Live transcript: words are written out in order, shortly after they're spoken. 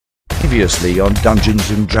Previously on Dungeons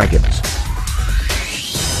 & Dragons.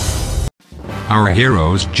 Our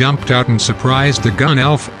heroes jumped out and surprised the gun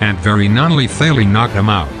elf and very non-lethally knocked him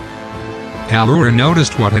out. Allura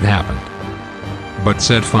noticed what had happened, but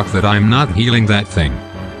said fuck that, I'm not healing that thing.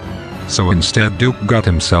 So instead Duke got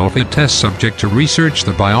himself a test subject to research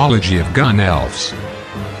the biology of gun elves.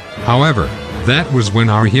 However, that was when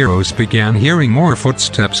our heroes began hearing more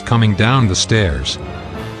footsteps coming down the stairs.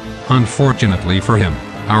 Unfortunately for him,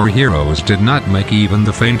 our heroes did not make even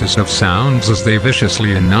the faintest of sounds as they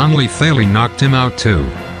viciously and non-lethally knocked him out too.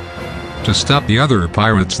 To stop the other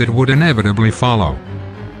pirates that would inevitably follow,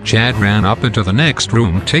 Chad ran up into the next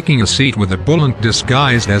room, taking a seat with a bullet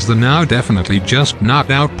disguised as the now definitely just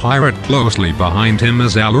knocked out pirate closely behind him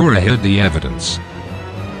as Allura hid the evidence.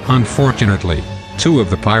 Unfortunately, two of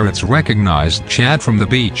the pirates recognized Chad from the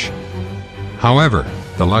beach. However,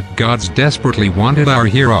 the luck gods desperately wanted our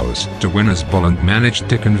heroes to win as Bullet managed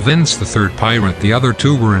to convince the third pirate the other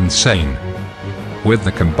two were insane. With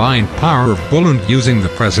the combined power of Bullet using the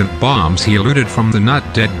present bombs, he eluded from the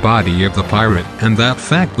not dead body of the pirate, and that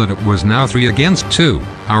fact that it was now 3 against 2,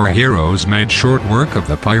 our heroes made short work of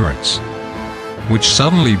the pirates, which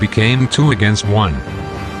suddenly became 2 against 1.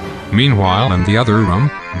 Meanwhile, in the other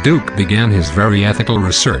room, Duke began his very ethical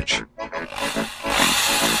research.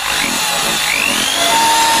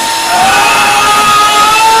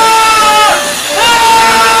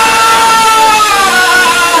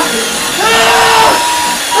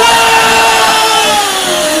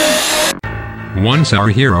 Once our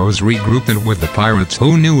heroes regrouped and with the pirates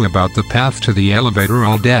who knew about the path to the elevator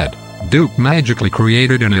all dead, Duke magically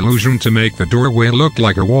created an illusion to make the doorway look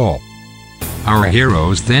like a wall. Our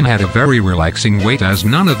heroes then had a very relaxing wait as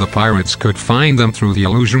none of the pirates could find them through the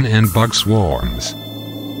illusion and bug swarms.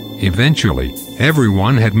 Eventually,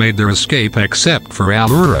 everyone had made their escape except for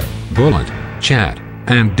Allura, Bullet, Chad,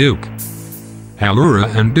 and Duke.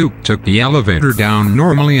 Allura and Duke took the elevator down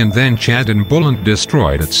normally, and then Chad and Bullet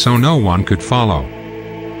destroyed it so no one could follow.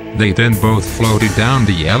 They then both floated down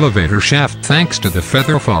the elevator shaft thanks to the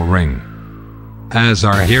Featherfall ring. As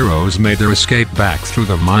our heroes made their escape back through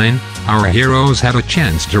the mine, our heroes had a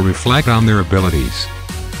chance to reflect on their abilities.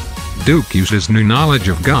 Duke used his new knowledge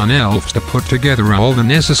of gun elves to put together all the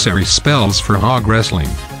necessary spells for hog wrestling.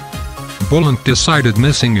 Bullet decided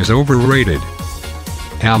missing is overrated.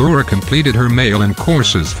 Allura completed her mail-in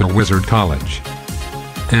courses for Wizard College.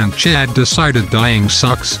 And Chad decided dying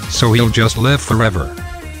sucks, so he'll just live forever.